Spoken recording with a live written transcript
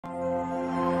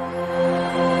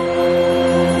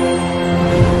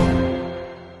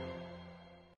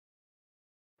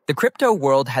The crypto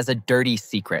world has a dirty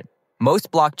secret. Most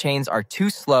blockchains are too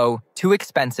slow, too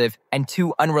expensive, and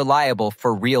too unreliable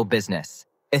for real business.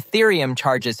 Ethereum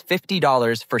charges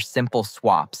 $50 for simple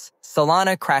swaps.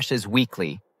 Solana crashes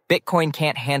weekly. Bitcoin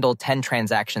can't handle 10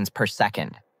 transactions per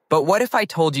second. But what if I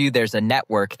told you there's a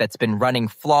network that's been running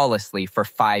flawlessly for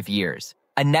 5 years?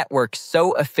 A network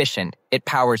so efficient, it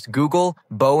powers Google,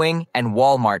 Boeing, and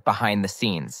Walmart behind the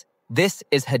scenes. This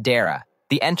is Hedera,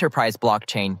 the enterprise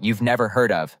blockchain you've never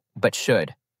heard of, but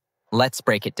should. Let's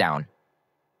break it down.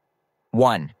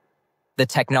 1. The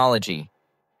technology.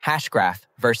 Hashgraph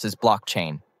versus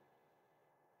blockchain.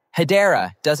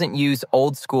 Hedera doesn't use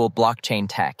old-school blockchain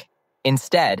tech.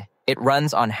 Instead, it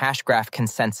runs on Hashgraph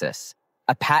consensus,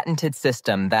 a patented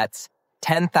system that's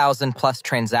 10,000 plus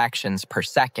transactions per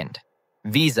second.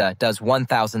 Visa does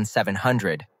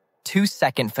 1,700,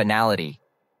 2-second finality.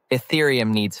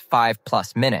 Ethereum needs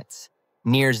 5+ minutes,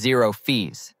 near zero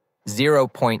fees,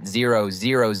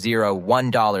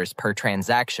 $0.0001 per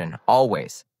transaction,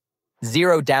 always.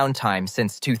 Zero downtime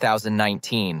since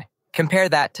 2019. Compare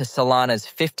that to Solana's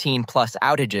 15+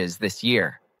 outages this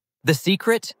year. The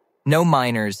secret? No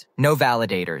miners, no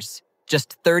validators.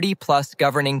 Just 30+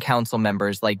 governing council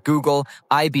members like Google,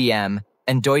 IBM,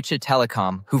 and Deutsche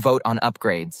Telekom who vote on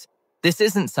upgrades. This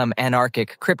isn't some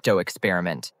anarchic crypto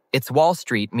experiment. It's Wall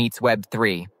Street meets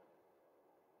Web3.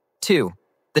 2.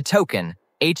 The token,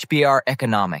 HBAR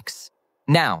economics.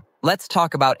 Now, let's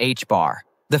talk about HBAR,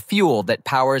 the fuel that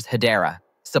powers Hedera.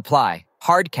 Supply,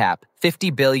 hard cap,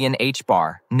 50 billion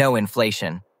HBAR, no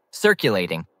inflation.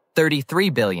 Circulating,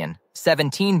 33 billion,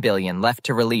 17 billion left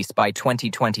to release by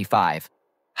 2025.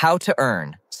 How to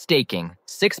earn, staking,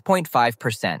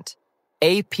 6.5%.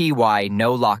 APY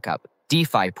no lockup,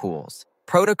 DeFi pools.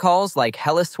 Protocols like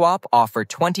HeliSwap offer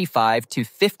 25 to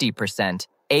 50%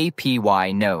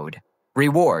 APY node.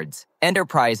 Rewards,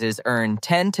 enterprises earn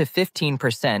 10 to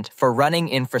 15% for running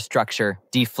infrastructure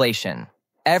deflation.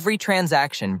 Every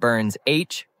transaction burns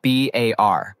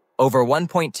HBAR, over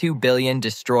 1.2 billion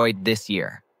destroyed this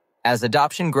year. As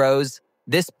adoption grows,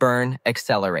 this burn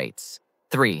accelerates.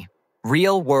 3.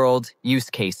 Real-world use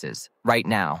cases, right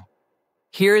now.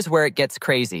 Here's where it gets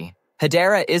crazy.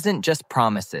 Hedera isn't just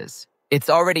promises. It's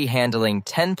already handling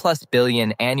 10+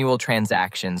 billion annual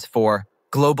transactions for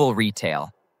global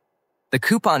retail. The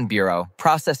Coupon Bureau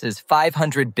processes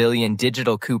 500 billion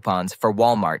digital coupons for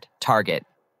Walmart, Target.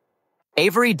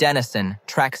 Avery Dennison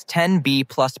tracks 10B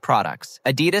plus products.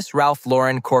 Adidas Ralph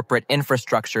Lauren Corporate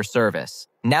Infrastructure Service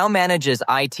now manages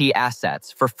IT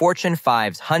assets for Fortune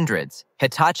 500s.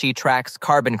 Hitachi tracks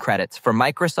carbon credits for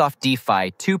Microsoft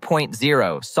DeFi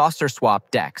 2.0 Saucer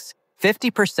Swap DEX.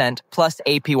 50% plus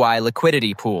APY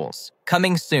liquidity pools.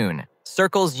 Coming soon,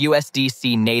 Circle's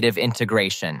USDC native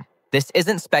integration. This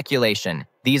isn't speculation.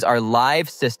 These are live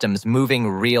systems moving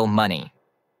real money.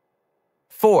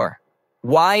 4.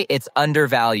 Why it's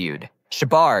undervalued.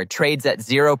 HBAR trades at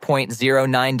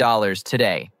 $0.09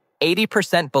 today,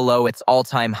 80% below its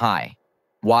all-time high.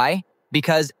 Why?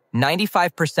 Because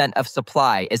 95% of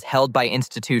supply is held by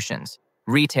institutions.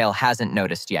 Retail hasn't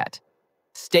noticed yet.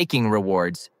 Staking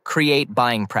rewards create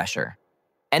buying pressure.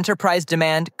 Enterprise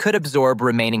demand could absorb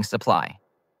remaining supply.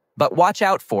 But watch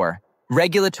out for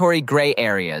regulatory gray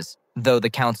areas, though the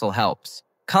council helps.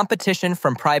 Competition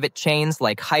from private chains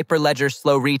like Hyperledger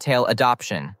slow retail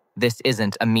adoption. This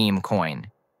isn't a meme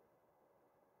coin.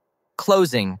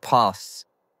 Closing pulse.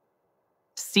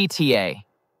 CTA.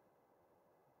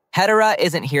 Hedera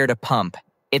isn't here to pump.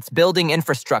 It's building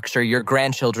infrastructure your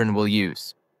grandchildren will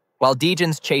use. While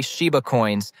degens chase Shiba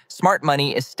coins, smart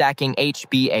money is stacking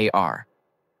HBAR.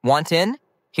 Want in?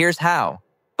 Here's how.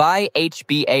 Buy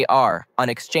HBAR on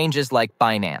exchanges like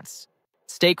Binance.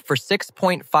 Stake for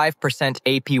 6.5%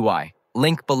 APY.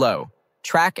 Link below.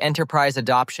 Track enterprise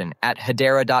adoption at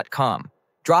hedera.com.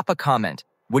 Drop a comment.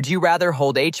 Would you rather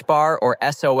hold HBAR or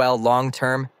SOL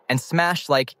long-term? And smash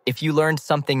like if you learned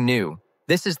something new.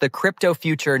 This is the crypto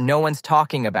future no one's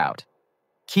talking about.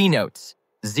 Keynotes.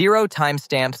 0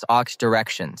 timestamps aux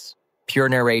directions. Pure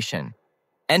narration.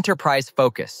 Enterprise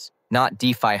focus, not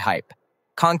DeFi hype.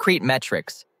 Concrete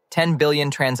metrics. 10 billion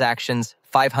transactions,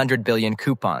 500 billion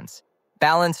coupons.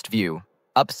 Balanced view.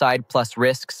 Upside plus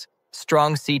risks.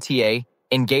 Strong CTA.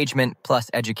 Engagement plus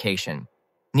education.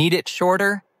 Need it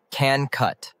shorter? Can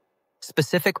cut.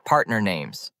 Specific partner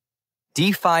names.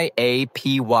 DeFi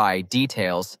APY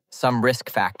details some risk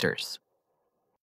factors.